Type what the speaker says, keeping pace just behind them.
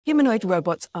Humanoid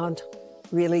robots aren't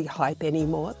really hype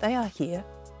anymore. They are here.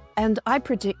 And I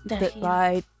predict that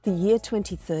by the year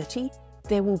 2030,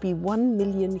 there will be 1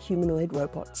 million humanoid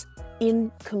robots in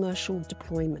commercial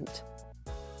deployment.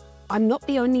 I'm not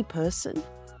the only person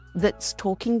that's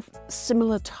talking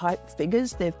similar type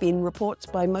figures. There have been reports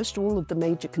by most all of the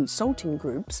major consulting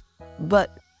groups,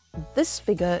 but this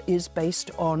figure is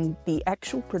based on the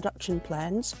actual production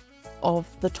plans of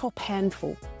the top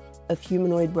handful of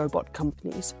humanoid robot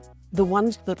companies, the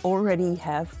ones that already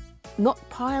have not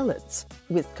pilots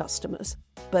with customers,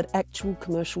 but actual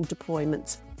commercial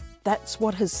deployments. That's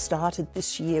what has started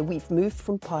this year. We've moved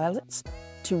from pilots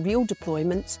to real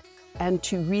deployments and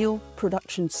to real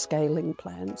production scaling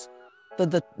plans for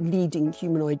the leading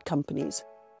humanoid companies.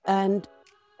 And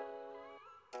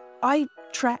I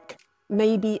track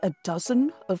maybe a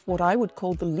dozen of what I would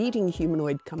call the leading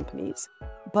humanoid companies,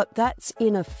 but that's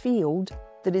in a field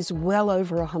that is well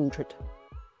over 100.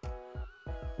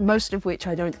 Most of which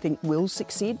I don't think will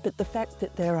succeed, but the fact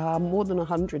that there are more than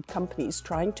 100 companies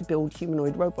trying to build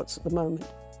humanoid robots at the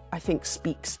moment, I think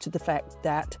speaks to the fact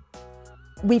that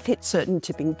we've hit certain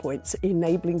tipping points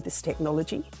enabling this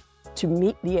technology to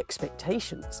meet the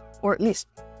expectations, or at least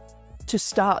to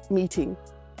start meeting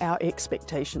our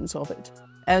expectations of it.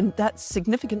 And that's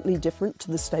significantly different to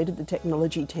the state of the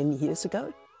technology 10 years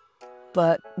ago.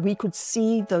 But we could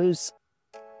see those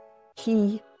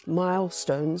key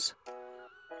milestones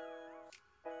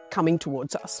coming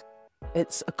towards us.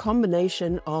 It's a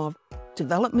combination of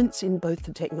developments in both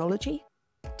the technology,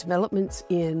 developments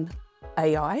in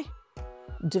AI,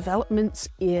 developments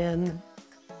in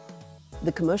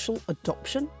the commercial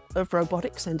adoption of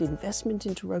robotics and investment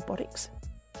into robotics.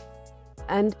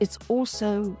 And it's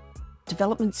also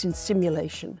developments in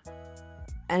simulation.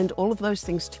 And all of those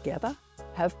things together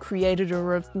have created a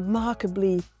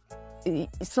remarkably,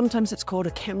 sometimes it's called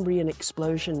a Cambrian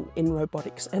explosion in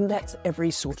robotics, and that's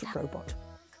every sort of robot.